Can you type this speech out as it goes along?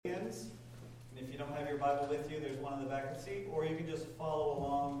have your Bible with you, there's one in the back of the seat, or you can just follow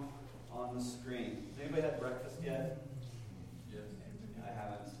along on the screen. Has anybody had breakfast yet? Yes. I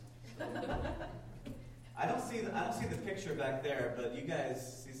haven't. I don't see the picture back there, but you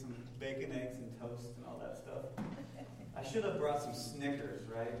guys see some bacon, eggs, and toast and all that stuff. I should have brought some Snickers,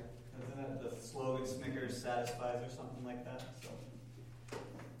 right? Isn't it the slogan, Snickers satisfies or something like that? So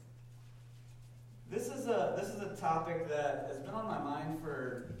this is a topic that has been on my mind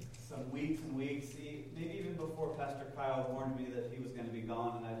for some weeks and weeks. Maybe even before Pastor Kyle warned me that he was going to be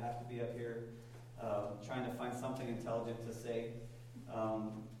gone and I'd have to be up here trying to find something intelligent to say.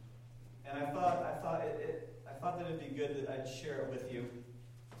 And I thought that it'd be good that I'd share it with you.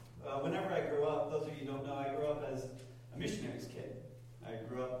 Whenever I grew up, those of you who don't know, I grew up as a missionary's kid. I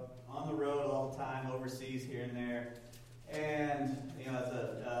grew up on the road all the time, overseas here and there. And as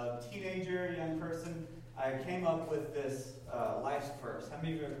a teenager, young person, I came up with this life verse. How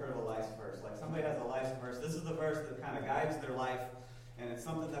many of you have heard of a life verse? Like somebody has a life verse. This is the verse that kind of guides their life, and it's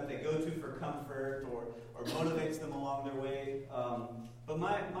something that they go to for comfort or motivates them along their way. But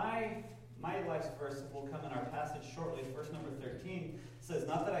my life's verse will come in our passage shortly. Verse number 13 says,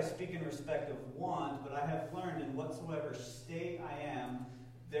 "Not that I speak in respect of want, but I have learned in whatsoever state I am,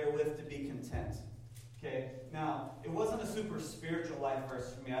 therewith to be content." Okay, now, it wasn't a super spiritual life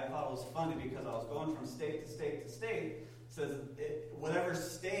verse for me. I thought it was funny because I was going from state to state to state. It says, whatever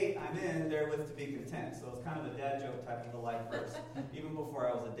state I'm in, therewith to be content. So it's kind of a dad joke type of a life verse, even before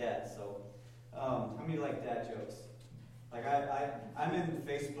I was a dad. So, how many like dad jokes? Like, I'm in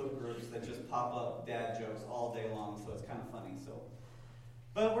Facebook groups that just pop up dad jokes all day long, so it's kind of funny. So,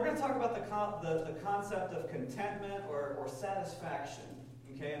 but we're going to talk about the concept of contentment or satisfaction.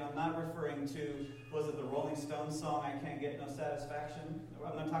 Okay, and I'm not referring to, was it the Rolling Stones song, "I Can't Get No Satisfaction"?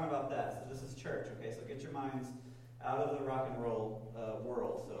 I'm not talking about that. So this is church, okay? So get your minds out of the rock and roll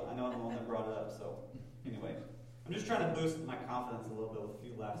world. So I know I'm the one that brought it up. So anyway, I'm just trying to boost my confidence a little bit with a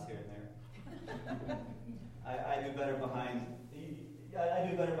few laughs here and there. I do better behind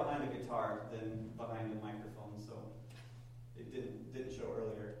a guitar than behind a microphone. So it didn't show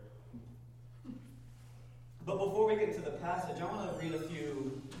earlier. But before we get to the passage, I want to read a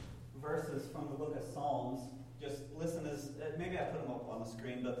few verses from the book of Psalms. Just listen as, maybe I put them up on the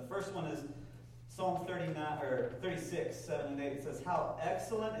screen, but the first one is Psalm 36, 7 and 8. It says, "How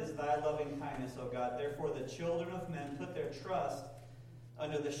excellent is thy loving kindness, O God! Therefore the children of men put their trust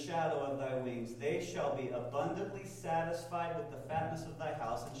under the shadow of thy wings. They shall be abundantly satisfied with the fatness of thy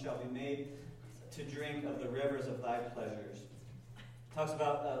house, and shall be made to drink of the rivers of thy pleasures." Talks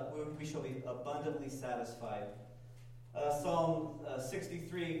about we shall be abundantly satisfied. Psalm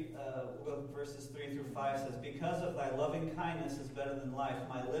 63, we'll go verses 3 through 5 says, "Because of thy loving kindness is better than life,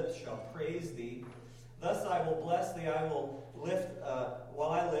 my lips shall praise thee. Thus I will bless thee, I will lift,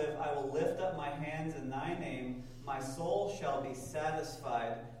 while I live, I will lift up my hands in thy name. My soul shall be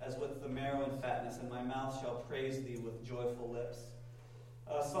satisfied as with the marrow and fatness, and my mouth shall praise thee with joyful lips."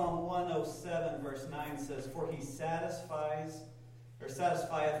 Psalm 107 verse 9 says, "For he satisfieth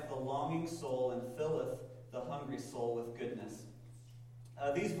the longing soul, and filleth the hungry soul with goodness."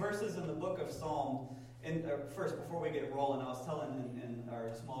 These verses in the book of Psalm, first, before we get rolling, I was telling in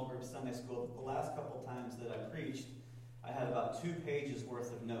our small group Sunday school that the last couple times that I preached, I had about 2 pages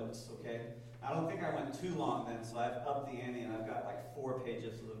worth of notes, okay? I don't think I went too long then, so I've upped the ante and I've got like 4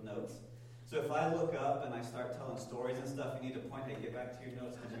 pages of notes. So if I look up and I start telling stories and stuff, you need to point, hey, get back to your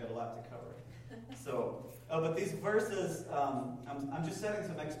notes because you've got a lot to cover. So, but these verses, I'm just setting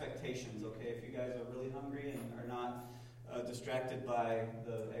some expectations, okay? If you guys are really hungry and are not distracted by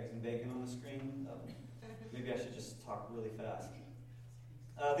the eggs and bacon on the screen, maybe I should just talk really fast.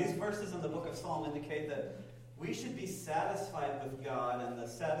 These verses in the book of Psalm indicate that we should be satisfied with God, and the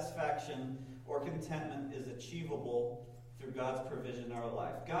satisfaction or contentment is achievable through God's provision in our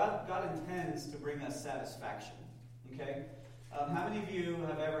life. God intends to bring us satisfaction, okay? How many of you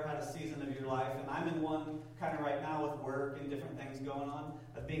have ever had a season of your life, and I'm in one kind of right now with work and different things going on,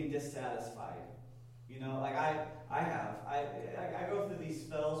 of being dissatisfied? You know, like I go through these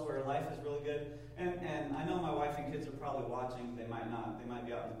spells where life is really good, and I know my wife and kids are probably watching. They might not. They might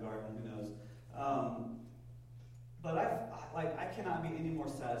be out in the garden. Who knows? But I cannot be any more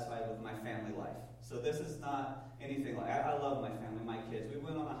satisfied with my family life. So this is not anything like, I love my family, my kids. We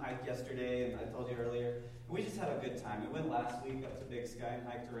went on a hike yesterday, and I told you earlier, we just had a good time. We went last week up to Big Sky and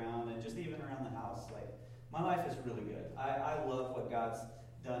hiked around, and just even around the house. Like, my life is really good. I love what God's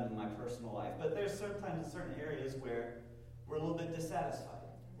done in my personal life. But there's sometimes certain areas where we're a little bit dissatisfied.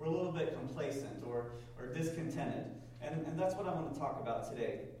 We're a little bit complacent or discontented. And that's what I want to talk about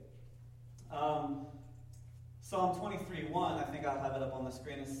today. Psalm 23:1, I think I'll have it up on the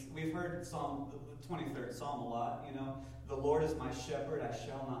screen. We've heard the 23rd Psalm a lot. The Lord is my shepherd; I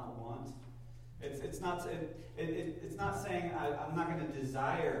shall not want. It's not saying I'm not going to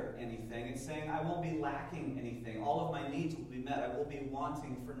desire anything. It's saying I won't be lacking anything. All of my needs will be met. I will be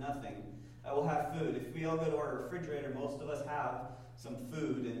wanting for nothing. I will have food. If we all go to our refrigerator, most of us have some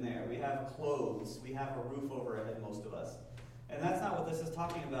food in there. We have clothes. We have a roof over our head, most of us. And that's not what this is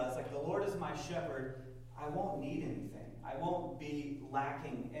talking about. It's like the Lord is my shepherd. I won't need anything. I won't be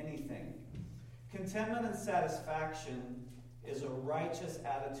lacking anything. Contentment and satisfaction is a righteous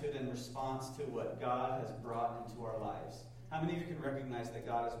attitude in response to what God has brought into our lives. How many of you can recognize that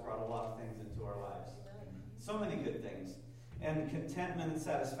God has brought a lot of things into our lives? So many good things. And contentment and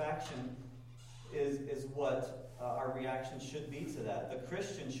satisfaction is what our reaction should be to that. The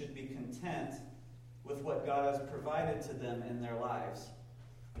Christian should be content with what God has provided to them in their lives.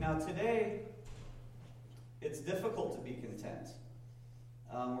 Now today, it's difficult to be content.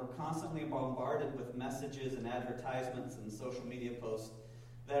 We're constantly bombarded with messages and advertisements and social media posts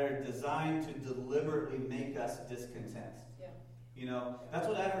that are designed to deliberately make us discontent. Yeah. That's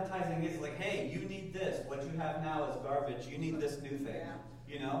what advertising is. Like, hey, you need this. What you have now is garbage. You need this new thing.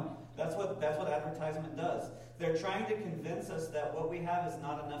 Yeah. That's what advertisement does. They're trying to convince us that what we have is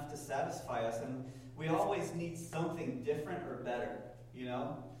not enough to satisfy us, and we always need something different or better.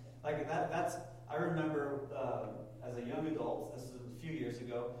 Like that's. I remember as a young adult, this is a few years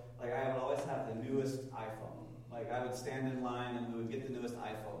ago, like I would always have the newest iPhone. Like I would stand in line and we would get the newest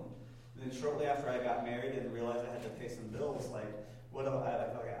iPhone. And then shortly after I got married and realized I had to pay some bills, like what do I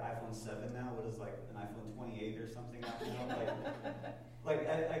have like an iPhone 7 now? What is like an iPhone 28 or something now? Like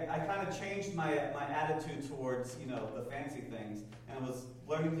I kind of changed my attitude towards the fancy things, and I was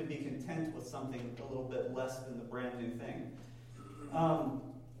learning to be content with something a little bit less than the brand new thing.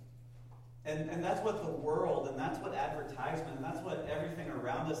 And that's what the world, and that's what advertisement, and that's what everything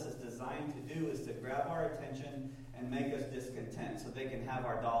around us is designed to do, is to grab our attention and make us discontent so they can have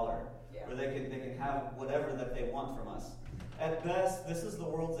our dollar, or they can have whatever that they want from us. At best, this is the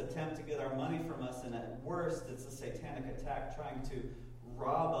world's attempt to get our money from us, and at worst, it's a satanic attack trying to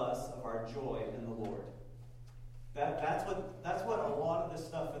rob us of our joy in the Lord. That's what a lot of this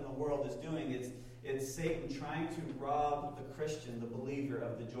stuff in the world is doing. It's Satan trying to rob the Christian, the believer,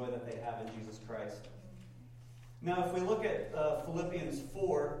 of the joy that they have in Jesus Christ. Now, if we look at Philippians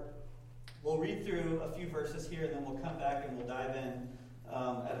 4, we'll read through a few verses here, and then we'll come back and we'll dive in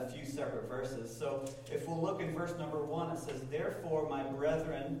at a few separate verses. So if we'll look in verse number 1, it says, "Therefore, my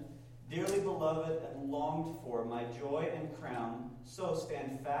brethren, dearly beloved and longed for, my joy and crown, so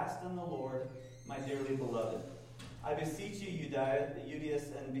stand fast in the Lord, my dearly beloved. I beseech you,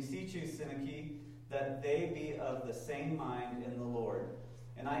 Euodias, and beseech you, Syntyche, that they be of the same mind in the Lord.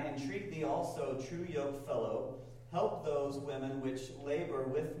 And I entreat thee also, true yoke fellow, help those women which labor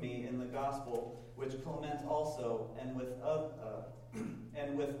with me in the gospel, which Clement also, and with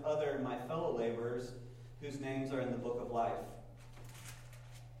other my fellow laborers, whose names are in the book of life.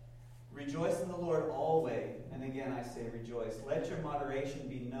 Rejoice in the Lord always, and again I say rejoice. Let your moderation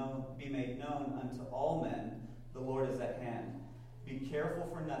be made known unto all men. The Lord is at hand. Be careful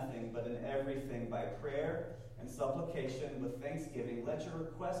for nothing, but in everything by prayer and supplication with thanksgiving, let your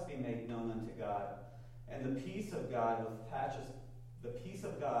requests be made known unto God. And the peace of God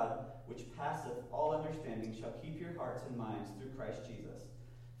which passeth all understanding shall keep your hearts and minds through Christ Jesus.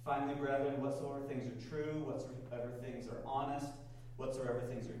 Finally, brethren, whatsoever things are true, whatsoever things are honest, whatsoever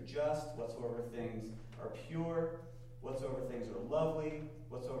things are just, whatsoever things are pure, whatsoever things are lovely,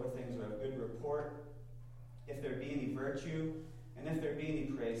 whatsoever things are of good report, if there be any virtue, and if there be any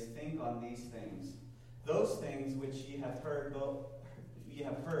praise, think on these things. Those things which ye have heard,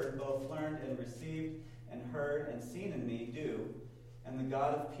 both learned and received, and heard and seen in me, do, and the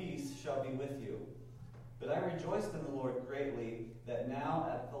God of peace shall be with you. But I rejoiced in the Lord greatly, that now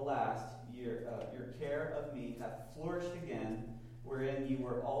at the last your care of me hath flourished again, wherein ye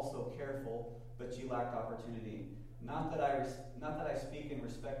were also careful, but ye lacked opportunity. Not that I speak in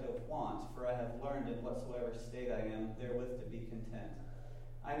respect of want, for I have learned in whatsoever state I am therewith to be content.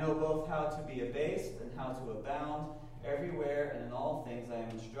 I know both how to be abased and how to abound. Everywhere and in all things I am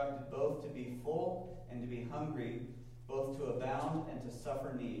instructed both to be full and to be hungry, both to abound and to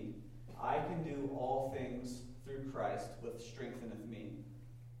suffer need. I can do all things through Christ, which strengtheneth me."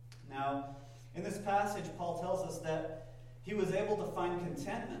 Now, in this passage, Paul tells us that he was able to find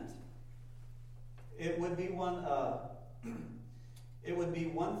contentment. It would be one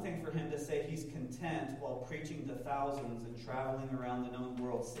thing for him to say he's content while preaching to thousands and traveling around the known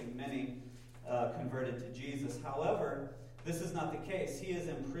world, seeing many converted to Jesus. However, this is not the case. He is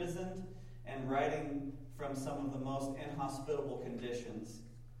imprisoned and writing from some of the most inhospitable conditions.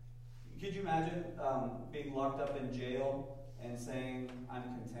 Could you imagine being locked up in jail and saying, I'm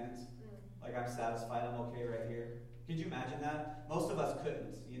content, like I'm satisfied, I'm okay right here? Could you imagine that? Most of us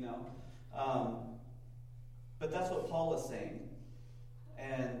couldn't, you know. But that's what Paul is saying.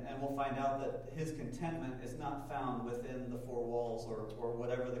 And we'll find out that his contentment is not found within the four walls or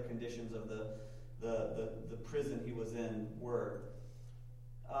whatever the conditions of the prison he was in were.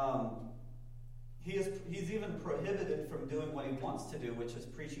 He's even prohibited from doing what he wants to do, which is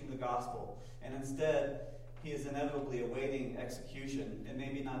preaching the gospel. And instead, he is inevitably awaiting execution. And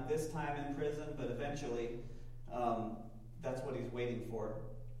maybe not this time in prison, but eventually, that's what he's waiting for.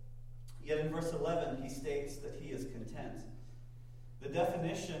 Yet in verse 11, he states that he is content. The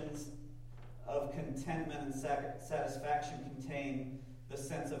definitions of contentment and satisfaction contain the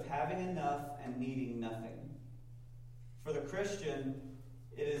sense of having enough and needing nothing. For the Christian,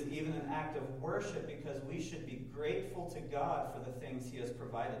 it is even an act of worship because we should be grateful to God for the things he has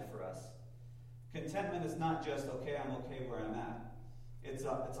provided for us. Contentment is not just, okay, I'm okay where I'm at. It's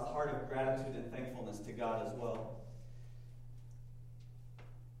a heart of gratitude and thankfulness to God as well.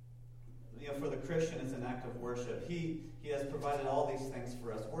 You know, for the Christian, it's an act of worship. He has provided all these things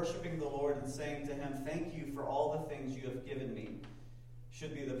for us. Worshiping the Lord and saying to him, thank you for all the things you have given me,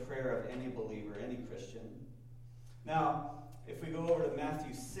 should be the prayer of any believer, any Christian. Now, if we go over to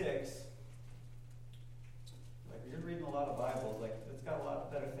Matthew 6, like you're reading a lot of Bibles, like it's got a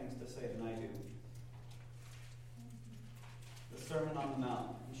lot better things to say than I do. The Sermon on the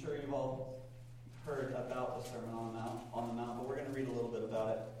Mount. I'm sure you've all heard about the Sermon on the Mount, but we're going to read a little bit about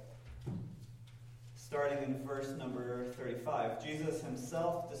it. Starting in verse number 35, Jesus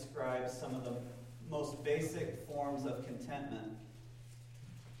himself describes some of the most basic forms of contentment.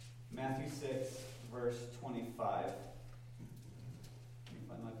 Matthew 6, verse 25. Let me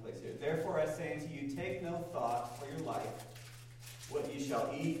find my place here. Therefore I say unto you, take no thought for your life, what ye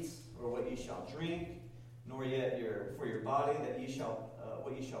shall eat, or what ye shall drink, nor yet for your body that ye shall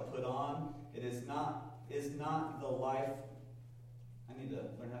what ye shall put on. Is not the life. I need to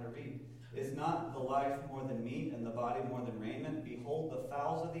learn how to read. Is not the life more than meat, and the body more than raiment? Behold the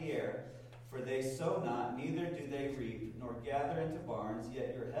fowls of the air, for they sow not, neither do they reap, nor gather into barns,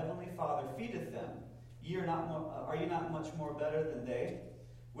 yet your heavenly Father feedeth them. Are you not much more better than they?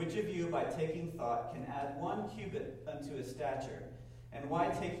 Which of you, by taking thought, can add 1 cubit unto his stature? And why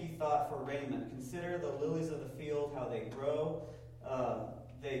take ye thought for raiment? Consider the lilies of the field, how they grow.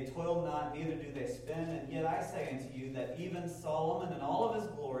 They toil not, neither do they spin. And yet I say unto you that even Solomon in all of his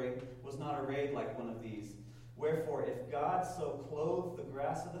glory was not arrayed like one of these. Wherefore, if God so clothe the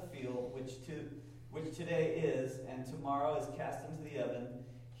grass of the field, which today is, and tomorrow is cast into the oven,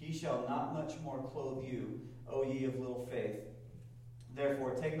 he shall not much more clothe you, O ye of little faith.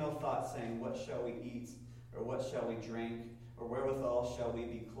 Therefore, take no thought, saying, what shall we eat, or what shall we drink, or wherewithal shall we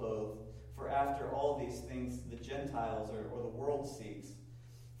be clothed? For after all these things the Gentiles or the world seeks.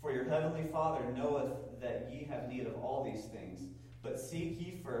 For your heavenly Father knoweth that ye have need of all these things. But seek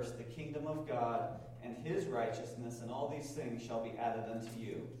ye first the kingdom of God and his righteousness, and all these things shall be added unto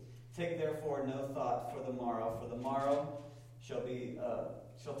you. Take therefore no thought for the morrow shall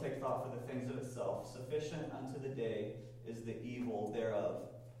take thought for the things of itself. Sufficient unto the day is the evil thereof.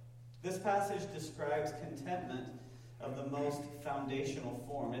 This passage describes contentment of the most foundational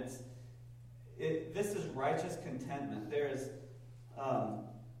form. This is righteous contentment.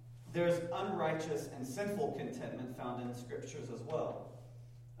 There's unrighteous and sinful contentment found in the scriptures as well.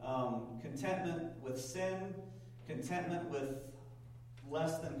 Contentment with sin, contentment with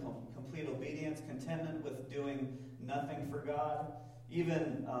less than complete obedience, contentment with doing nothing for God.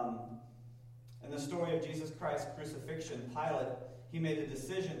 Even in the story of Jesus Christ's crucifixion, Pilate, he made a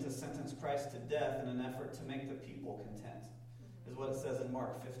decision to sentence Christ to death in an effort to make the people content, is what it says in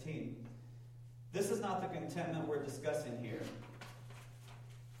Mark 15. This is not the contentment we're discussing here.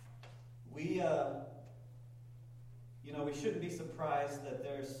 We shouldn't be surprised that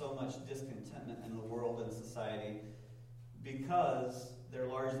there's so much discontentment in the world and society because they're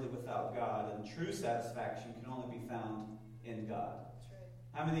largely without God, and true satisfaction can only be found in God. That's right.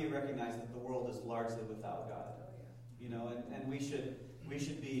 How many of you recognize that the world is largely without God? Oh, yeah. You know, and we should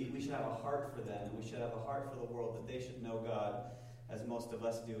have a heart for them, and we should have a heart for the world, that they should know God as most of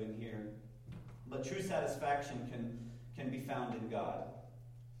us do in here. But true satisfaction can be found in God.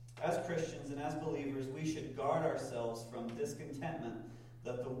 As Christians and as believers, we should guard ourselves from discontentment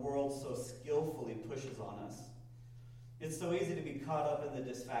that the world so skillfully pushes on us. It's so easy to be caught up in the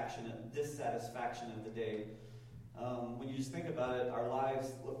dissatisfaction of the day. When you just think about it, our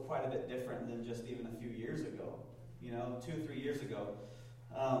lives look quite a bit different than just even a few years ago. 2 or 3 years ago,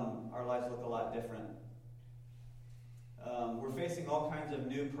 our lives look a lot different. We're facing all kinds of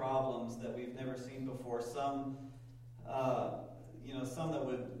new problems that we've never seen before. Some that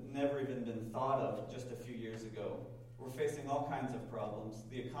would never even been thought of just a few years ago. We're facing all kinds of problems.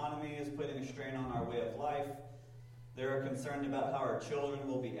 The economy is putting a strain on our way of life. There are concerns about how our children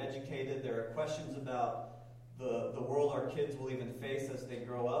will be educated. There are questions about the world our kids will even face as they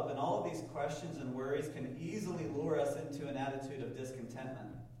grow up. And all of these questions and worries can easily lure us into an attitude of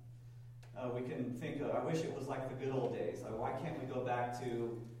discontentment. We can think, I wish it was like the good old days. Why can't we go back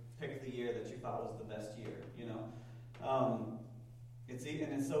to pick the year that you thought was the best year?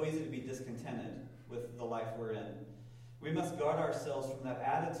 It's so easy to be discontented with the life we're in. We must guard ourselves from that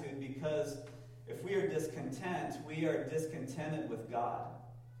attitude, because if we are discontent, we are discontented with God.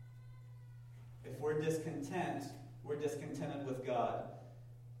 If we're discontent, we're discontented with God.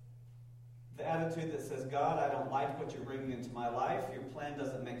 The attitude that says, God, I don't like what you're bringing into my life. Your plan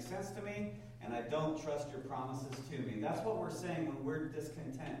doesn't make sense to me, and I don't trust your promises to me. That's what we're saying when we're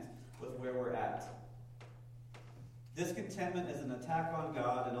discontent with where we're at. Discontentment is an attack on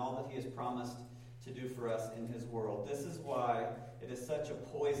God and all that he has promised to do for us in his world. This is why it is such a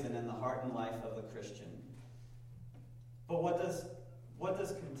poison in the heart and life of the Christian. But what does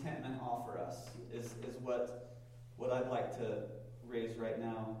contentment offer us is what I'd like to raise right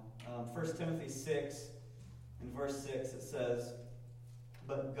now. 1 Timothy 6, in verse 6, it says,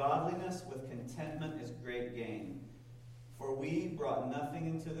 "But godliness with contentment is great gain. For we brought nothing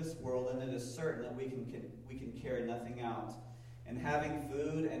into this world, and it is certain that we can carry nothing out. And having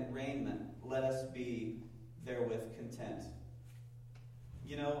food and raiment, let us be therewith content."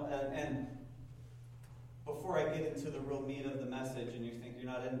 And before I get into the real meat of the message, and you think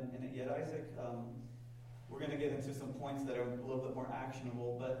you're not in it yet, Isaac, we're going to get into some points that are a little bit more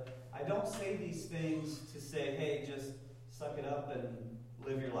actionable. But I don't say these things to say, hey, just suck it up and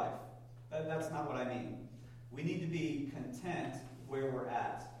live your life. That's not what I mean. We need to be content where we're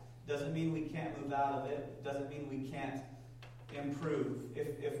at. Doesn't mean we can't move out of it. Doesn't mean we can't improve.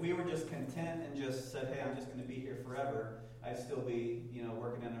 If we were just content and just said, hey, I'm just going to be here forever, I'd still be,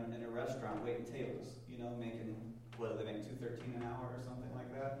 working in a restaurant waiting tables, making, what do they make, $2.13 an hour or something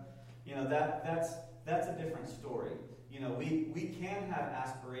like that? That's a different story. We can have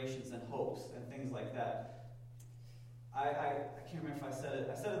aspirations and hopes and things like that. I can't remember if I said it.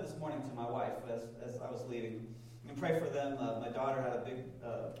 I said it this morning to my wife as I was leaving. And pray for them. My daughter had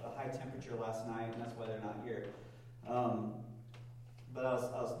a high temperature last night, and that's why they're not here. But I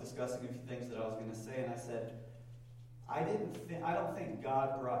was discussing a few things that I was going to say, and I said, I don't think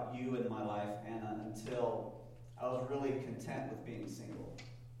God brought you in my life, Anna, until I was really content with being single.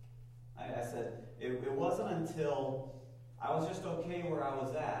 I said, it wasn't until I was just okay where I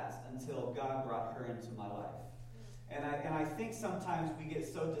was at until God brought her into my life. And I think sometimes we get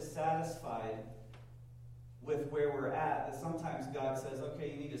so dissatisfied with where we're at that sometimes God says,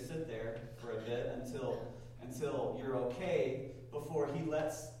 okay, you need to sit there for a bit until you're okay before he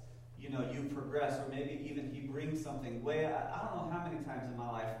lets you progress, or maybe even he brings something I don't know how many times in my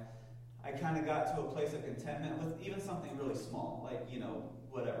life I kind of got to a place of contentment with even something really small, like,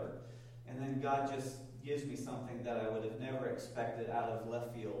 whatever. And then God just gives me something that I would have never expected out of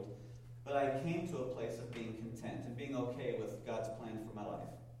left field. But I came to a place of being content and being okay with God's plan for my life.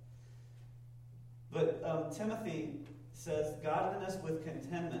 But Timothy says, godliness with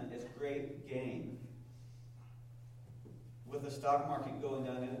contentment is great gain. With the stock market going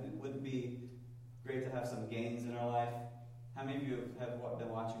down, it wouldn't be great to have some gains in our life. How many of you have been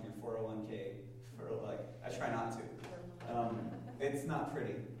watching your 401k I try not to. It's not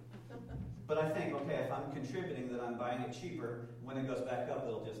pretty. But I think, okay, if I'm contributing, that I'm buying it cheaper. When it goes back up,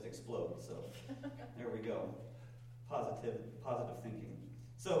 it'll just explode. So there we go. Positive thinking.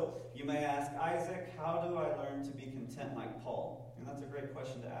 So you may ask, Isaac, how do I learn to be content like Paul? And that's a great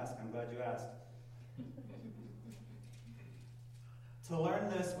question to ask. I'm glad you asked. To learn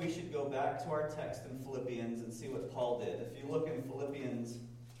this, we should go back to our text in Philippians and see what Paul did. If you look in Philippians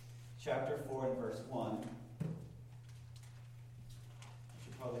chapter 4 and verse 1, you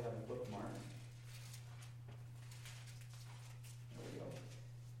should probably have a bookmark. There we go.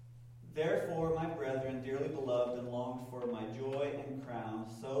 Therefore, my brethren, dearly beloved and longed for, my joy and crown,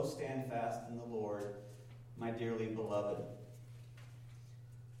 so stand fast in the Lord, my dearly beloved.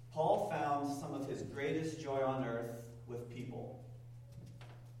 Paul found some of his greatest joy on earth with people.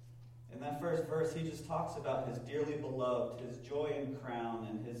 In that first verse, he just talks about his dearly beloved, his joy and crown,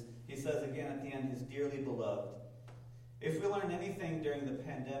 and he says again at the end, his dearly beloved. If we learn anything during the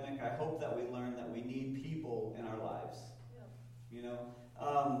pandemic, I hope that we learn that we need people in our lives. Yeah.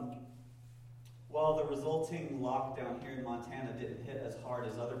 While the resulting lockdown here in Montana didn't hit as hard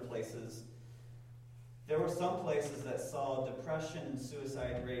as other places, There were some places that saw depression and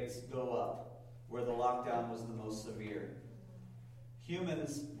suicide rates go up, where the lockdown was the most severe.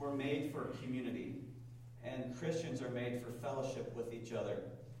 Humans were made for community, and Christians are made for fellowship with each other.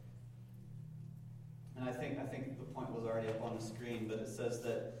 And I think the point was already up on the screen, but it says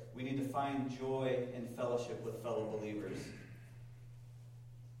that we need to find joy in fellowship with fellow believers.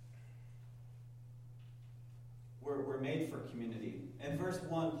 We're made for community. In verse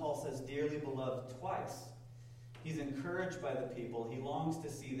 1, Paul says, "Dearly beloved," twice. He's encouraged by the people. He longs to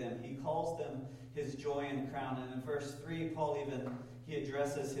see them. He calls them his joy and crown. And in verse 3, Paul he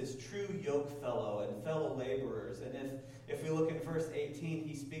addresses his true yoke fellow and fellow laborers. And if we look at verse 18,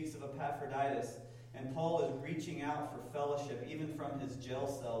 he speaks of Epaphroditus. And Paul is reaching out for fellowship, even from his jail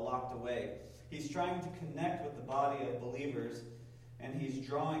cell locked away. He's trying to connect with the body of believers, and he's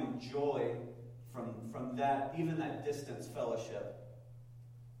drawing joy from that, even that distance fellowship.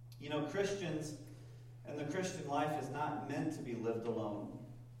 You know, Christians and the Christian life is not meant to be lived alone.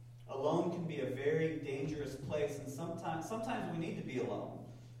 Alone can be a very dangerous place, and sometimes we need to be alone.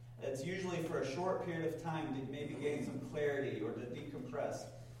 It's usually for a short period of time to maybe gain some clarity or to decompress.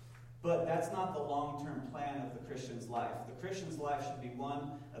 But that's not the long-term plan of the Christian's life. The Christian's life should be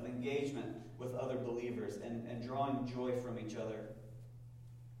one of engagement with other believers and drawing joy from each other.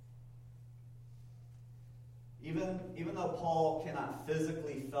 Even though Paul cannot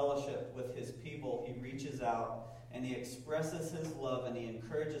physically fellowship with his people, he reaches out and he expresses his love and he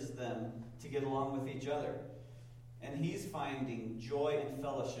encourages them to get along with each other. And he's finding joy and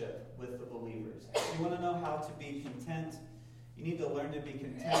fellowship with the believers. If you want to know how to be content, you need to learn to be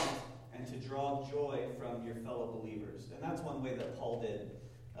content and to draw joy from your fellow believers. And that's one way that Paul did.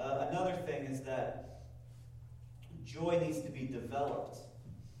 Another thing is that joy needs to be developed.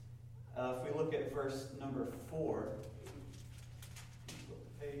 If we look at verse number 4, flip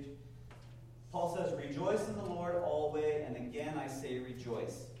the page. Paul says, "Rejoice in the Lord always, and again I say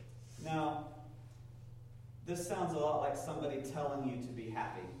rejoice." Now, this sounds a lot like somebody telling you to be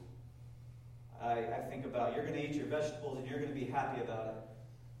happy. I think about, you're going to eat your vegetables and you're going to be happy about it.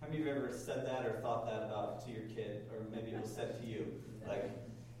 How many of you have ever said that or thought that about to your kid? Or maybe it was said to you. Like,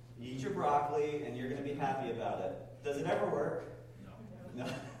 you eat your broccoli and you're going to be happy about it. Does it ever work? No.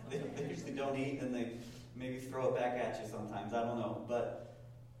 They usually don't eat, and they maybe throw it back at you sometimes. I don't know. But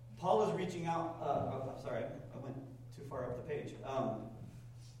Paul is reaching out. Sorry, I went too far up the page.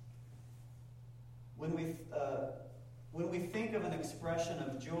 When we think of an expression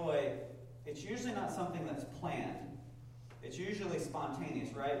of joy, it's usually not something that's planned. It's usually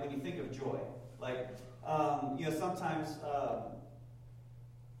spontaneous, right? When you think of joy, like sometimes.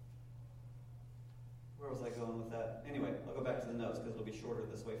 Where was I going with that? Anyway, I'll go back to the notes because it'll be shorter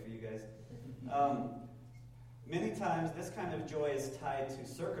this way for you guys. Many times, this kind of joy is tied to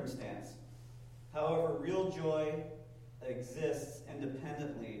circumstance. However, real joy exists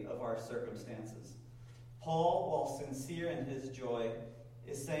independently of our circumstances. Paul, while sincere in his joy,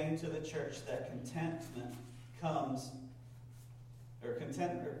 is saying to the church that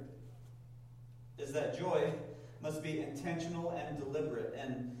is that joy must be intentional and deliberate,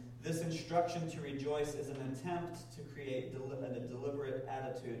 and this instruction to rejoice is an attempt to create a deliberate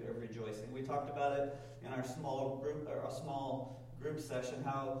attitude of rejoicing. We talked about it in our small group session,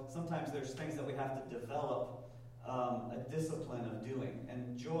 how sometimes there's things that we have to develop a discipline of doing,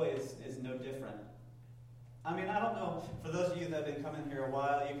 and joy is no different. I mean, I don't know, for those of you that have been coming here a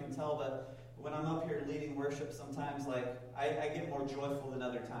while, you can tell that when I'm up here leading worship, sometimes I get more joyful than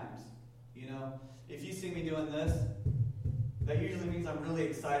other times. You know, if you see me doing this, that usually means I'm really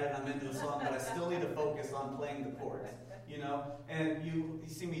excited, I'm into the song, but I still need to focus on playing the chords, you know? And you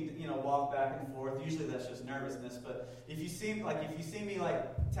see me, walk back and forth. Usually that's just nervousness, but if you see me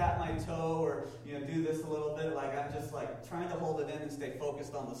tap my toe or, do this a little bit, I'm just trying to hold it in and stay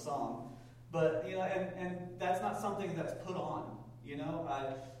focused on the song. But, and that's not something that's put on,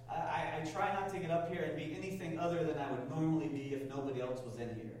 I try not to get up here and be anything other than I would normally be if nobody else was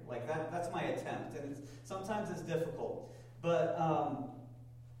in here. That's my attempt, and sometimes it's difficult. But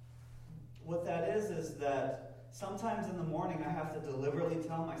what that is that sometimes in the morning I have to deliberately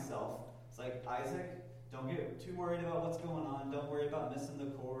tell myself, it's like, Isaac, don't get too worried about what's going on. Don't worry about missing the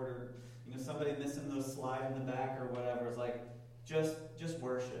chord or somebody missing the slide in the back or whatever. It's like, just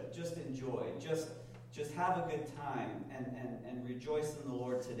worship, just enjoy, just have a good time and rejoice in the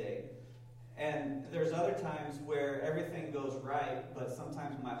Lord today. And there's other times where everything goes right, but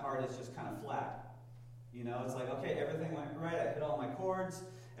sometimes my heart is just kind of flat. It's like, okay, everything went right. I hit all my chords.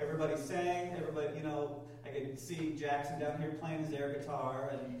 Everybody sang. Everybody, I could see Jackson down here playing his air guitar,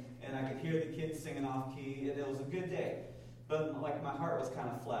 and I could hear the kids singing off key, and it was a good day. but like my heart was kind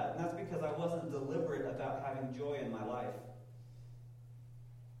of flat. And that's because I wasn't deliberate about having joy in my life.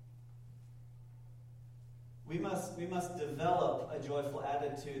 We must develop a joyful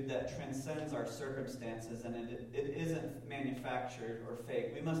attitude that transcends our circumstances, and it isn't manufactured or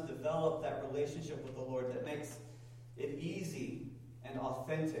fake. We must develop that relationship with the Lord that makes it easy and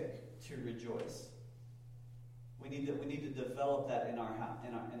authentic to rejoice. We need to develop that in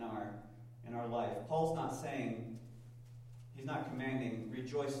our life. Paul's not saying, he's not commanding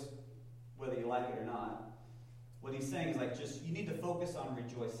rejoice whether you like it or not. What he's saying is just you need to focus on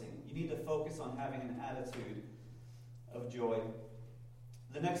rejoicing. You need to focus on having an attitude of joy.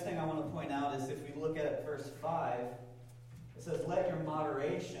 The next thing I want to point out is if we look at verse 5, it says, "Let your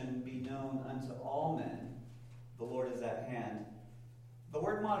moderation be known unto all men. The Lord is at hand." The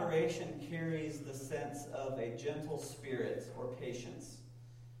word moderation carries the sense of a gentle spirit or patience.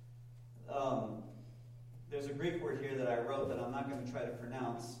 There's a Greek word here that I wrote that I'm not going to try to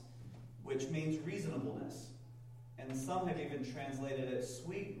pronounce, which means reasonableness. And some have even translated it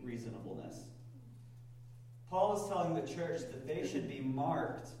sweet reasonableness. Paul is telling the church that they should be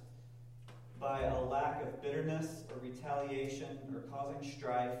marked by a lack of bitterness or retaliation or causing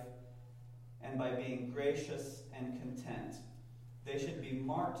strife, and by being gracious and content. They should be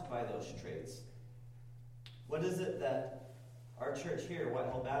marked by those traits. What is it that our church here,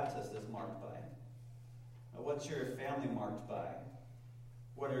 Whitehall Baptist, is marked by? What's your family marked by?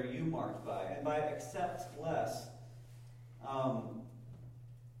 What are you marked by? And by accept less,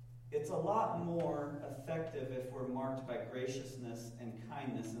 it's a lot more effective if we're marked by graciousness and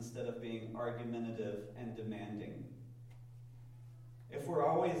kindness instead of being argumentative and demanding. If we're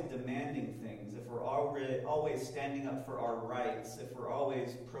always demanding things, if we're always standing up for our rights, if we're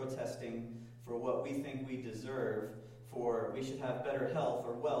always protesting for what we think we deserve, for we should have better health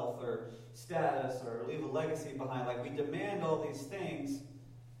or wealth or status or leave a legacy behind, we demand all these things,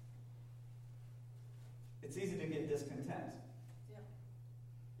 it's easy to get discontent. Yeah.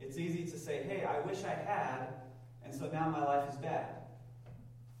 It's easy to say, hey, I wish I had, and so now my life is bad.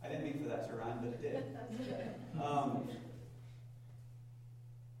 I didn't mean for that to rhyme, but it did.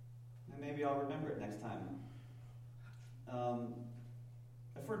 And maybe I'll remember it next time.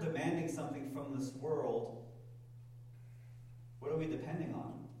 If we're demanding something from this world, what are we depending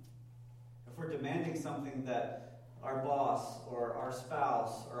on? If we're demanding something that our boss or our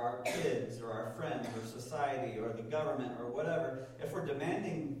spouse or our kids or our friends or society or the government or whatever, if we're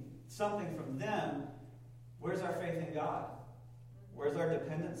demanding something from them, where's our faith in God? Where's our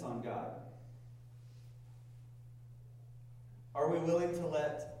dependence on God? Are we willing to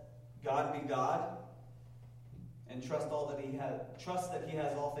let God be God and trust that He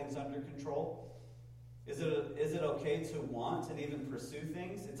has all things under control? Is it okay to want and even pursue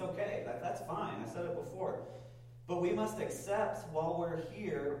things? It's okay. That's fine. I said it before. But we must accept while we're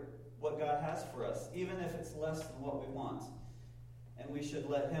here what God has for us, even if it's less than what we want. And we should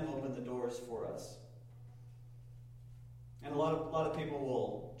let Him open the doors for us. And a lot of people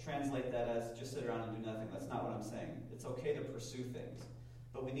will translate that as just sit around and do nothing. That's not what I'm saying. It's okay to pursue things.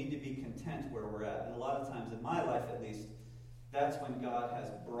 But we need to be content where we're at. And a lot of times, in my life at least, that's when God has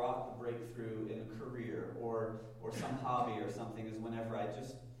brought the breakthrough in a career or some hobby or something, is whenever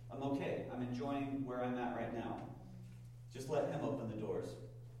I'm okay. I'm enjoying where I'm at right now. Just let Him open the doors.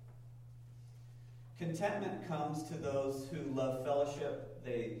 Contentment comes to those who love fellowship.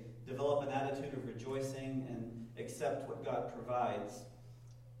 They develop an attitude of rejoicing and accept what God provides.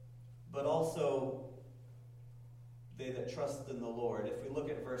 But also, they that trust in the Lord. If we look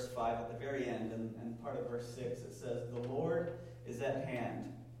at verse 5 at the very end and part of verse 6, it says, "The Lord is at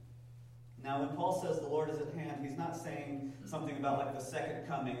hand." Now, when Paul says the Lord is at hand, he's not saying something about the second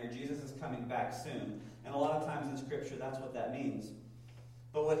coming or Jesus is coming back soon. And a lot of times in Scripture, that's what that means.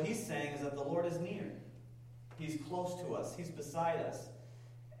 But what he's saying is that the Lord is near. He's close to us. He's beside us.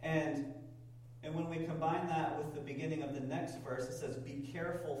 And when we combine that with the beginning of the next verse, it says, "Be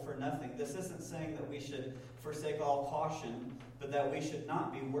careful for nothing." This isn't saying that we should forsake all caution, but that we should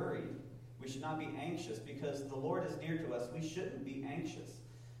not be worried. We should not be anxious, because the Lord is near to us. We shouldn't be anxious.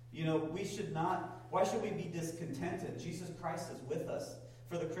 We should not. Why should we be discontented? Jesus Christ is with us.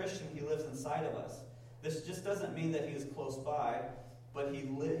 For the Christian, He lives inside of us. This just doesn't mean that He is close by, but He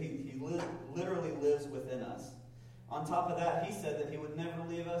literally lives within us. On top of that, He said that He would never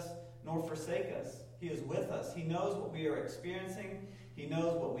leave us nor forsake us. He is with us. He knows what we are experiencing. He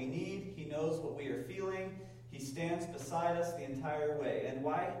knows what we need. He knows what we are feeling. He stands beside us the entire way. And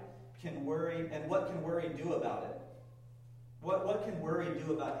what can worry do about it? What can worry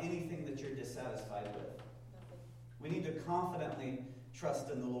do about anything that you're dissatisfied with? Nothing. We need to confidently trust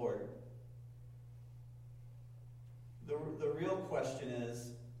in the Lord. The real question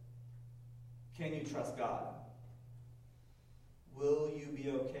is, can you trust God? Will you be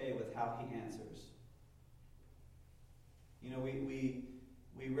okay with how he answers? You know, we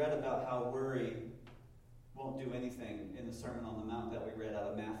read about how worry won't do anything in the Sermon on the Mount that we read out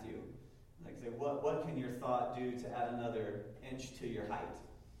of Matthew. Like, say, what can your thought do to add another inch to your height?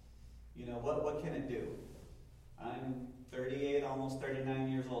 You know, what can it do? I'm 38, almost 39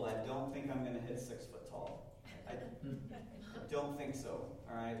 years old. I don't think I'm going to hit 6 foot tall. I don't think so,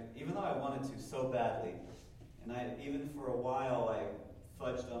 all right? Even though I wanted to so badly. And even for a while, I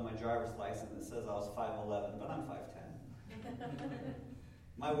fudged on my driver's license that says I was 5'11", but I'm 5'10".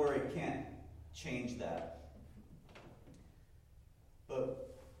 My worry can't change that.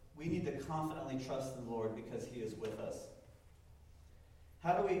 But we need to confidently trust in the Lord because he is with us.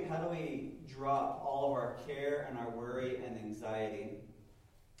 How do we drop all of our care and our worry and anxiety?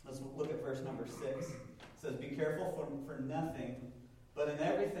 Let's look at verse number 6. It says, "Be careful for nothing, but in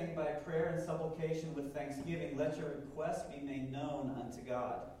everything by prayer and supplication with thanksgiving, let your requests be made known unto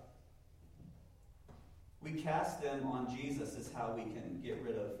God." We cast them on Jesus is how we can get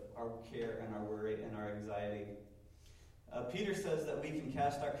rid of our care and our worry and our anxiety. Peter says that we can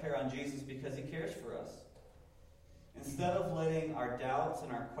cast our care on Jesus because he cares for us. Instead of letting our doubts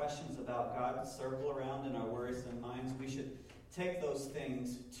and our questions about God circle around in our worrisome minds, we should take those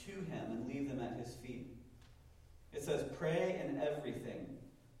things to him and leave them at his feet. It says, pray in everything.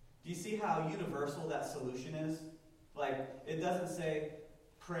 Do you see how universal that solution is? Like, it doesn't say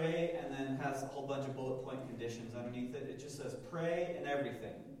pray and then has a whole bunch of bullet point conditions underneath it. It just says pray in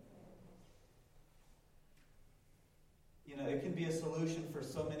everything. You know, it can be a solution for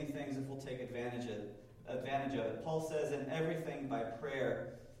so many things if we'll take advantage of it. Paul says, in everything by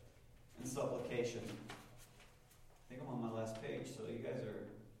prayer and supplication. I think I'm on my last page, so you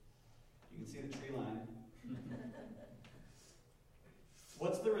can see the tree line.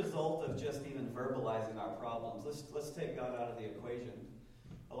 What's the result of just even verbalizing our problems? Let's take God out of the equation.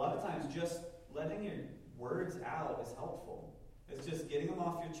 A lot of times just letting your words out is helpful. It's just getting them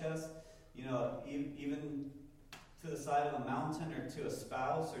off your chest, you know, even to the side of a mountain or to a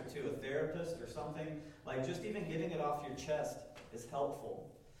spouse or to a therapist or something. Like, just even getting it off your chest is helpful.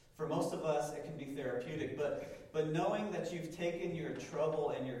 For most of us, it can be therapeutic, but knowing that you've taken your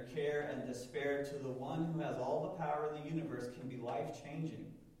trouble and your care and despair to the one who has all the power in the universe can be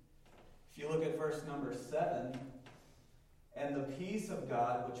life-changing. If you look at verse number 7, "And the peace of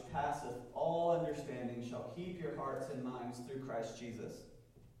God, which passeth all understanding, shall keep your hearts and minds through Christ Jesus."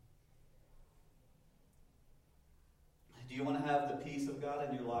 Do you want to have the peace of God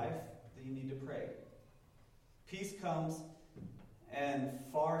in your life? Then you need to pray. Peace comes and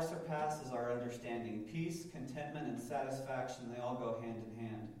far surpasses our understanding. Peace, contentment, and satisfaction, they all go hand in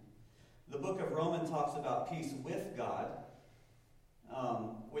hand. The book of Romans talks about peace with God,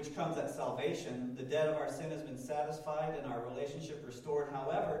 which comes at salvation. The debt of our sin has been satisfied and our relationship restored.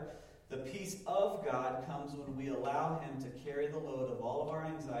 However, the peace of God comes when we allow him to carry the load of all of our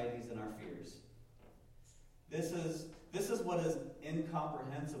anxieties and our fears. This is what is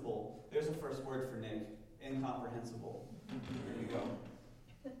incomprehensible. There's a first word for Nick. Incomprehensible. There you go.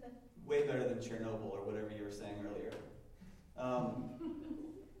 Way better than Chernobyl or whatever you were saying earlier.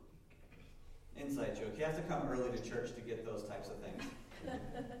 Inside joke. You have to come early to church to get those types of things.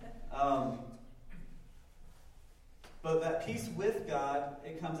 But that peace with God,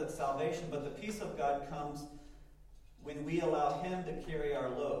 it comes at salvation. But the peace of God comes when we allow him to carry our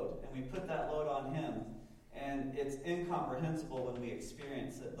load. And we put that load on him. And it's incomprehensible when we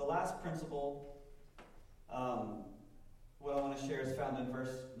experience it. The last principle what I want to share is found in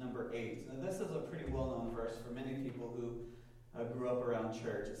verse number 8. Now, this is a pretty well-known verse for many people who grew up around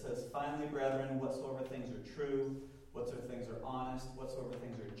church. It says, "Finally, brethren, whatsoever things are true, whatsoever things are honest, whatsoever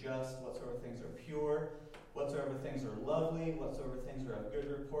things are just, whatsoever things are pure, whatsoever things are lovely, whatsoever things are of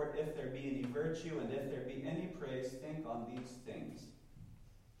good report, if there be any virtue and if there be any praise, think on these things."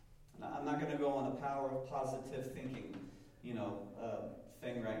 Now, I'm not going to go on the power of positive thinking,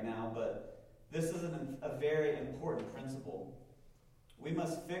 thing right now, but this is a very important principle. We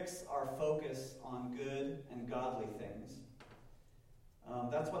must fix our focus on good and godly things.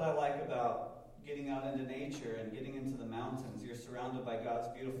 That's what I like about getting out into nature and getting into the mountains. You're surrounded by God's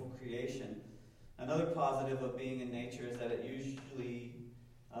beautiful creation. Another positive of being in nature is that it usually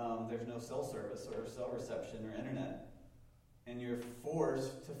there's no cell service or cell reception or internet. And you're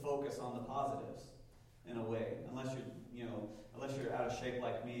forced to focus on the positives in a way. Unless you're out of shape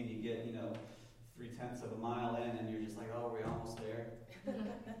like me and you get, 0.3 of a mile in and you're just like, oh, we're almost there.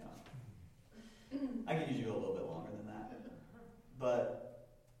 I could usually go a little bit longer than that. But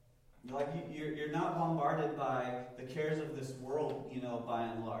you're you're not bombarded by the cares of this world, by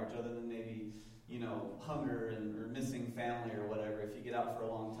and large, other than maybe, hunger or missing family or whatever if you get out for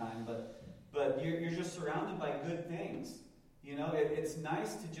a long time. But you're just surrounded by good things. It's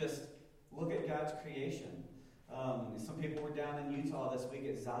nice to just look at God's creation. Some people were down in Utah this week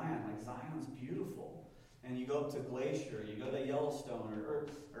at Zion. Like, Zion's beautiful. And you go up to Glacier, you go to Yellowstone, or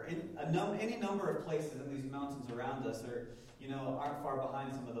any number of places in these mountains around us aren't far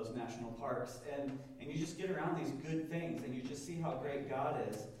behind some of those national parks. And you just get around these good things, and you just see how great God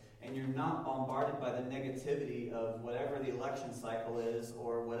is. And you're not bombarded by the negativity of whatever the election cycle is,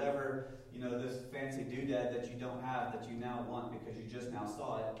 or whatever, this fancy doodad that you don't have that you now want because you just now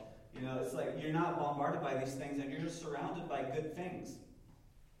saw it. It's like you're not bombarded by these things, and you're just surrounded by good things.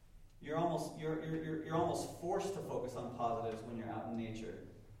 You're almost forced to focus on positives when you're out in nature.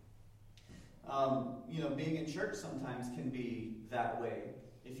 Being in church sometimes can be that way.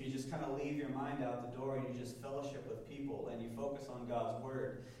 If you just kind of leave your mind out the door and you just fellowship with people and you focus on God's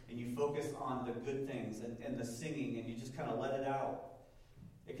Word and you focus on the good things and the singing and you just kind of let it out,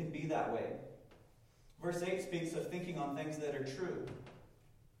 it can be that way. Verse 8 speaks of thinking on things that are true.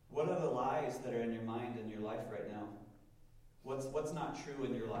 What are the lies that are in your mind and your life right now? What's not true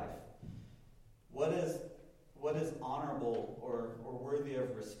in your life? What is honorable or worthy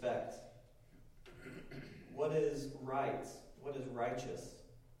of respect? What is right? What is righteous?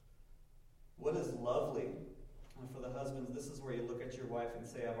 What is lovely? And for the husbands, this is where you look at your wife and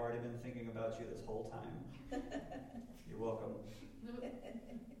say, I've already been thinking about you this whole time. You're welcome.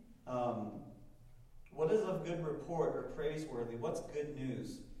 What is of good report or praiseworthy? What's good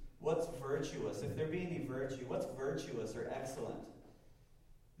news? What's virtuous? If there be any virtue, what's virtuous or excellent?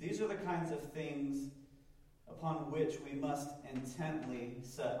 These are the kinds of things upon which we must intently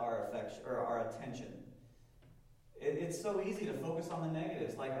set our affection or our attention. It's so easy to focus on the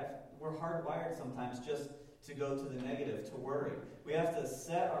negatives. We're hardwired sometimes just to go to the negative, to worry. We have to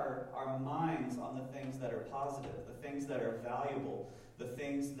set our minds on the things that are positive, the things that are valuable, the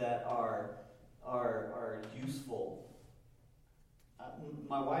things that are useful.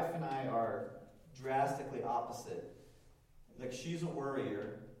 My wife and I are drastically opposite. Like, she's a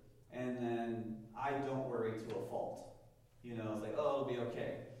worrier, and then I don't worry to a fault. It's like, oh, it'll be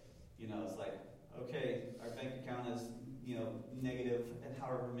okay. It's like, okay, our bank account is, negative and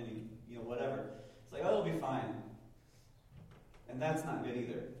however many, whatever. It's like, oh, it'll be fine. And that's not good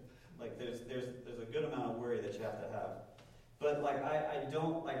either. Like, there's a good amount of worry that you have to have. But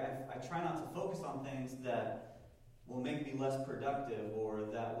I try not to focus on things that will make me less productive or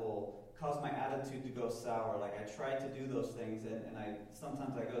that will cause my attitude to go sour. Like, I try to do those things, and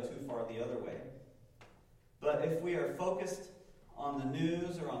sometimes I go too far the other way. But if we are focused on the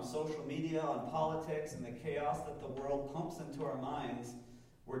news or on social media, on politics, and the chaos that the world pumps into our minds,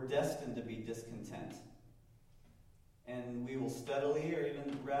 we're destined to be discontent. And we will steadily or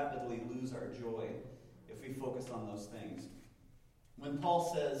even rapidly lose our joy if we focus on those things. When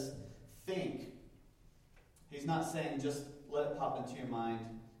Paul says, think, he's not saying just let it pop into your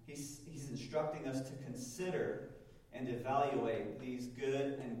mind. He's instructing us to consider and evaluate these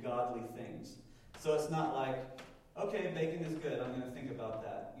good and godly things. So it's not like, okay, bacon is good, I'm going to think about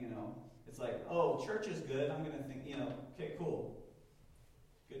that, It's like, oh, church is good, I'm going to think, okay, cool.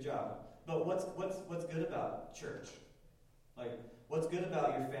 Good job. But what's good about church? Like, what's good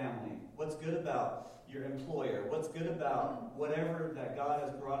about your family? What's good about your employer? What's good about whatever that God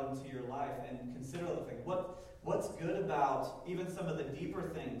has brought into your life? And consider the thing. What's good about even some of the deeper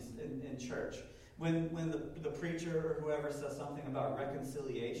things in church? When the preacher or whoever says something about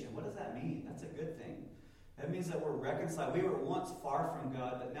reconciliation, what does that mean? That's a good thing. That means that we're reconciled. We were once far from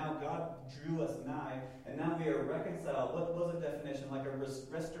God, but now God drew us nigh, and now we are reconciled. What was the definition? Like a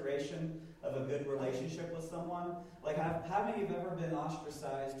restoration of a good relationship with someone? Like, how many of you have ever been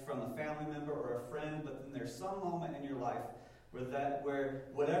ostracized from a family member or a friend, but then there's some moment in your life where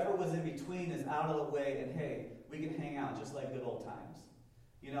whatever was in between is out of the way, and hey, we can hang out just like good old times.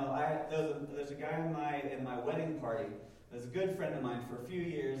 There's a guy in my wedding party that's a good friend of mine for a few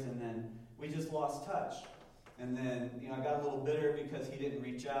years, and then we just lost touch. And then, I got a little bitter because he didn't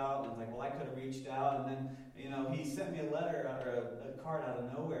reach out. And I was like, well, I could have reached out. And then, he sent me a letter or a card out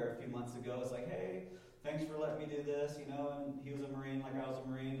of nowhere a few months ago. It's like, hey, thanks for letting me do this, And he was a Marine like I was a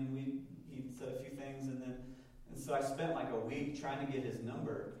Marine. And he said a few things. And so I spent like a week trying to get his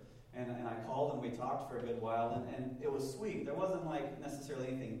number. And I called him. We talked for a good while. And it was sweet. There wasn't like necessarily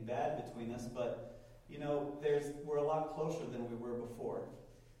anything bad between us. But, we're a lot closer than we were before.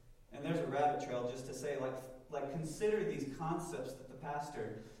 And there's a rabbit trail just to say, like consider these concepts that the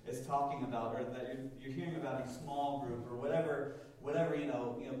pastor is talking about, or that you're hearing about in small group, or whatever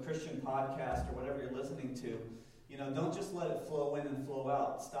Christian podcast or whatever you're listening to, don't just let it flow in and flow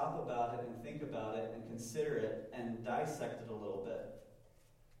out. Stop about it and think about it and consider it and dissect it a little bit.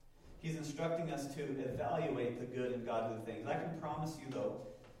 He's instructing us to evaluate the good and godly things. I can promise you, though,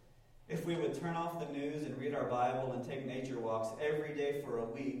 if we would turn off the news and read our Bible and take nature walks every day for a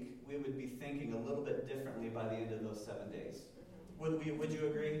week, we would be thinking a little bit differently by the end of those 7 days. Would you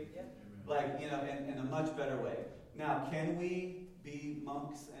agree? Yeah. In a much better way. Now, can we be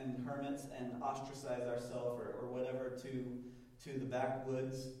monks and hermits and ostracize ourselves or whatever to the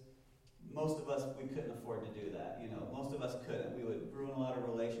backwoods? Most of us, we couldn't afford to do that. Most of us couldn't. We would ruin a lot of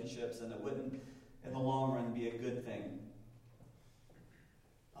relationships, and it wouldn't, in the long run, be a good thing.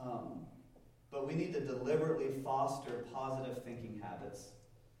 But we need to deliberately foster positive thinking habits.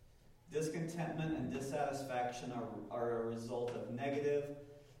 Discontentment and dissatisfaction are a result of negative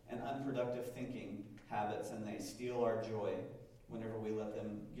and unproductive thinking habits, and they steal our joy whenever we let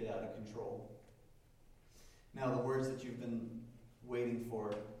them get out of control. Now, the words that you've been waiting for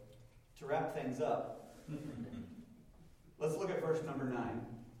to wrap things up. Let's look at verse number 9.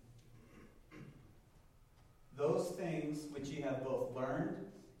 Those things which ye have both learned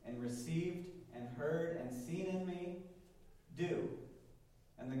and received and heard and seen in me, do,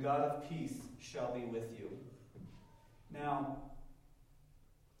 and the God of peace shall be with you. Now,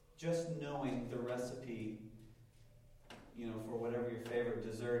 just knowing the recipe, for whatever your favorite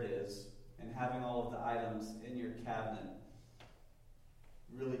dessert is, and having all of the items in your cabinet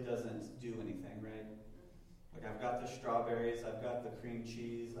really doesn't do anything, right? Like, I've got the strawberries, I've got the cream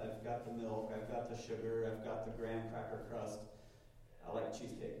cheese, I've got the milk, I've got the sugar, I've got the graham cracker crust. I like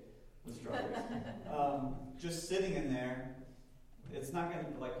cheesecake with strawberries. Just sitting in there, it's not going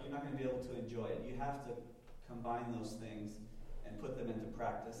to, you're not going to be able to enjoy it. You have to combine those things and put them into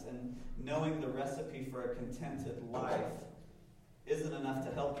practice. And knowing the recipe for a contented life isn't enough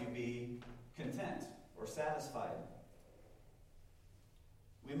to help you be content or satisfied.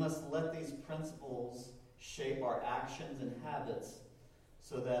 We must let these principles shape our actions and habits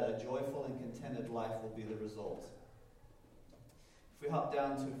so that a joyful and contented life will be the result. If we hop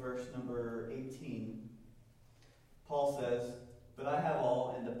down to verse number 18, Paul says, "But I have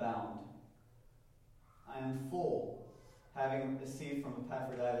all and abound. I am full, having received from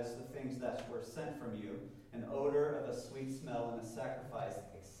Epaphroditus the things that were sent from you, an odor of a sweet smell and a sacrifice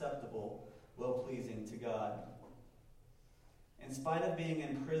acceptable, well-pleasing to God." In spite of being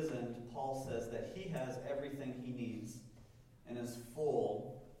imprisoned, Paul says that he has everything he needs and is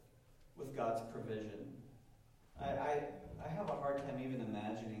full with God's provision. I have a hard time even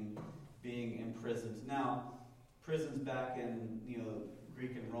imagining being imprisoned. Now, prisons back in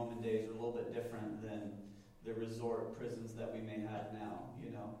Greek and Roman days are a little bit different than the resort prisons that we may have now.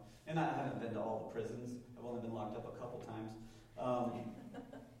 And I haven't been to all the prisons. I've only been locked up a couple times,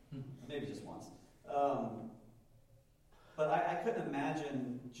 maybe just once. But I couldn't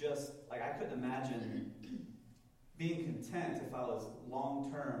imagine being content if I was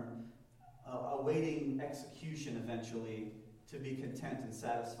long-term, awaiting execution eventually, to be content and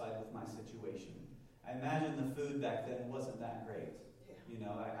satisfied with my situation. I imagine the food back then wasn't that great.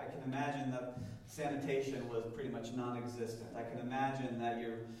 I can imagine that sanitation was pretty much non-existent. I can imagine that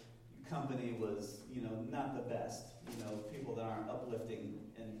your company was, not the best. People that aren't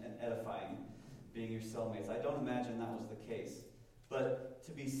uplifting and edifying being your cellmates. I don't imagine that was the case. But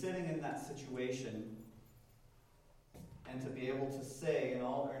to be sitting in that situation and to be able to say in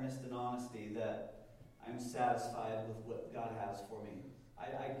all earnest and honesty that I'm satisfied with what God has for me, I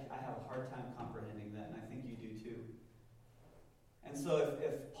have a hard time comprehending that, and I think you do too. And so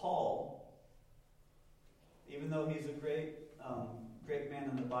if Paul, even though he's a great man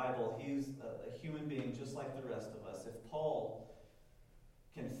in the Bible, he's a human being just like the rest of us. If Paul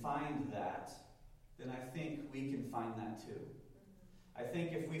can find that, then I think we can find that too. I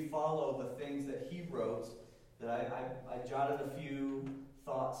think if we follow the things that he wrote, that I jotted a few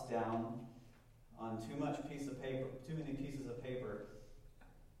thoughts down on too many pieces of paper,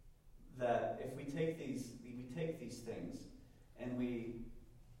 that if we take these things and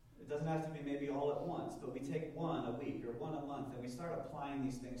it doesn't have to be maybe all at once, but we take one a week or one a month and we start applying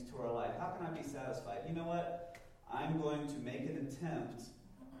these things to our life. How can I be satisfied? You know what? I'm going to make an attempt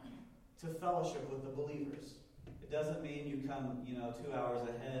to fellowship with the believers. It doesn't mean you come, 2 hours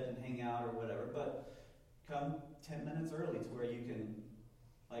ahead and hang out or whatever, but come 10 minutes early to where you can,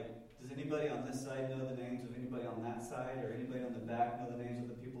 does anybody on this side know the names of anybody on that side, or anybody on the back know the names of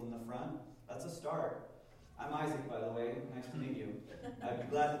the people in the front? That's a start. I'm Isaac, by the way. Nice to meet you. I'd be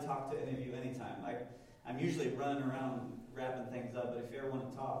glad to talk to any of you anytime. I'm usually running around wrapping things up, but if you ever want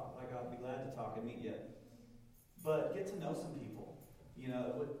to talk, like, I'll be glad to talk and meet you. But get to know some people.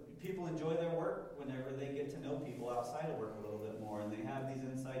 People enjoy their work whenever they get to know people outside of work a little bit more, and they have these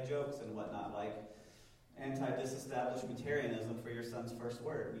inside jokes and whatnot, like anti-disestablishmentarianism for your son's first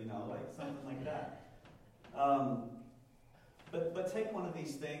word, like something like that. But take one of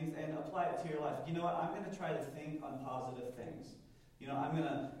these things and apply it to your life. You know what? I'm going to try to think on positive things. I'm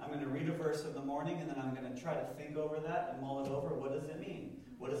going to read a verse in the morning, and then I'm going to try to think over that and mull it over. What does it mean?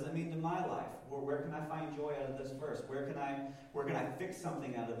 What does it mean to my life? Where can I find joy out of this verse? Where can I fix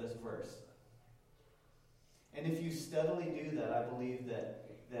something out of this verse? And if you steadily do that, I believe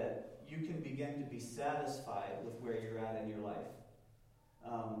that you can begin to be satisfied with where you're at in your life.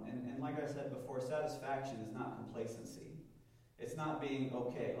 And like I said before, satisfaction is not complacency. It's not being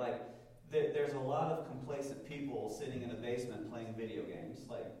okay. Like, there's a lot of complacent people sitting in a basement playing video games.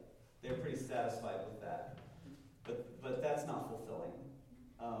 Like, they're pretty satisfied with that. But that's not fulfilling.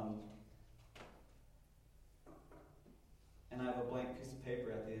 And I have a blank piece of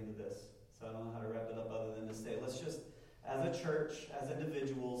paper at the end of this, so I don't know how to wrap it up other than to say, let's just, as a church, as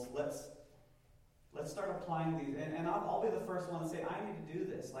individuals, let's start applying these. And I'll be the first one to say, I need to do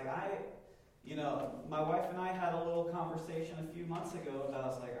this. Like, my wife and I had a little conversation a few months ago about, I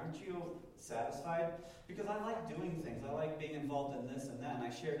was like, aren't you satisfied? Because I like doing things. I like being involved in this and that. And I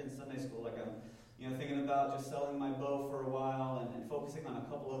shared in Sunday school, like, I'm thinking about just selling my bow for a while and focusing on a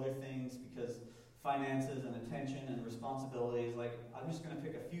couple other things because finances and attention and responsibilities, like, I'm just going to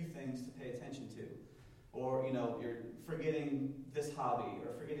pick a few things to pay attention to. Or, you're forgetting this hobby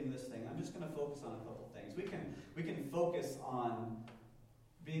or forgetting this thing. I'm just going to focus on a couple things. We can focus on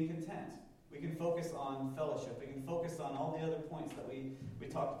being content. We can focus on fellowship. We can focus on all the other points that we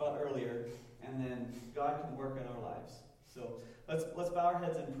talked about earlier, and then God can work in our lives. So let's bow our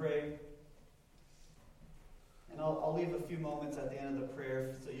heads and pray. And I'll leave a few moments at the end of the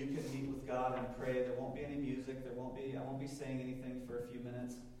prayer so you can meet with God and pray. There won't be any music. I won't be saying anything for a few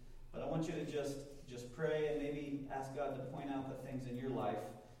minutes. But I want you to just pray and maybe ask God to point out the things in your life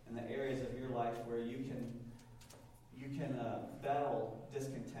and the areas of your life where you can battle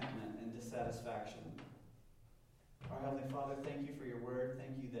discontentment and dissatisfaction. Our Heavenly Father, thank you for your word.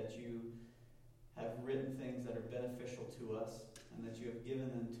 Thank you that you have written things that are beneficial to us and that you have given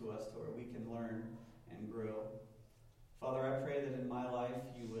them to us to where we can learn and grow. Father, I pray that in my life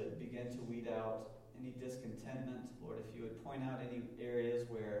you would begin to weed out any discontentment. Lord, if you would point out any areas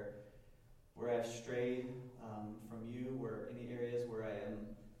where I've strayed from you, where any areas where I am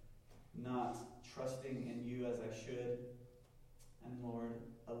not trusting in you as I should. And Lord,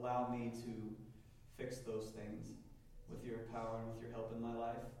 allow me to fix those things with your power and with your help in my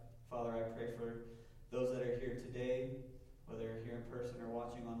life. Father, I pray for those that are here today, whether they're here in person or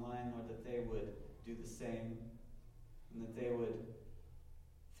watching online, Lord, that they would do the same, and that they would,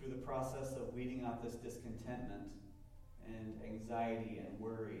 through the process of weeding out this discontentment and anxiety and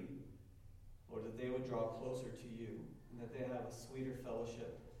worry, Lord, that they would draw closer to you, and that they have a sweeter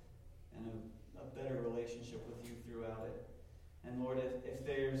fellowship and a better relationship with you throughout it. And Lord, if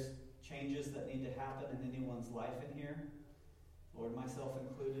there's changes that need to happen in anyone's life in here, Lord, myself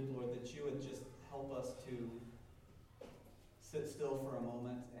included, Lord, that you would just help us to sit still for a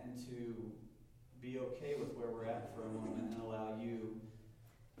moment and to be okay with where we're at for a moment and allow you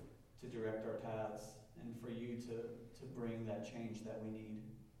to direct our paths and for you to bring that change that we need.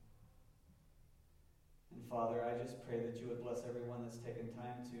 And Father, I just pray that you would bless everyone that's taken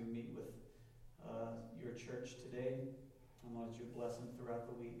time to meet with your church today. And Lord, that you would bless them throughout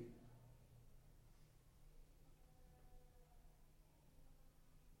the week.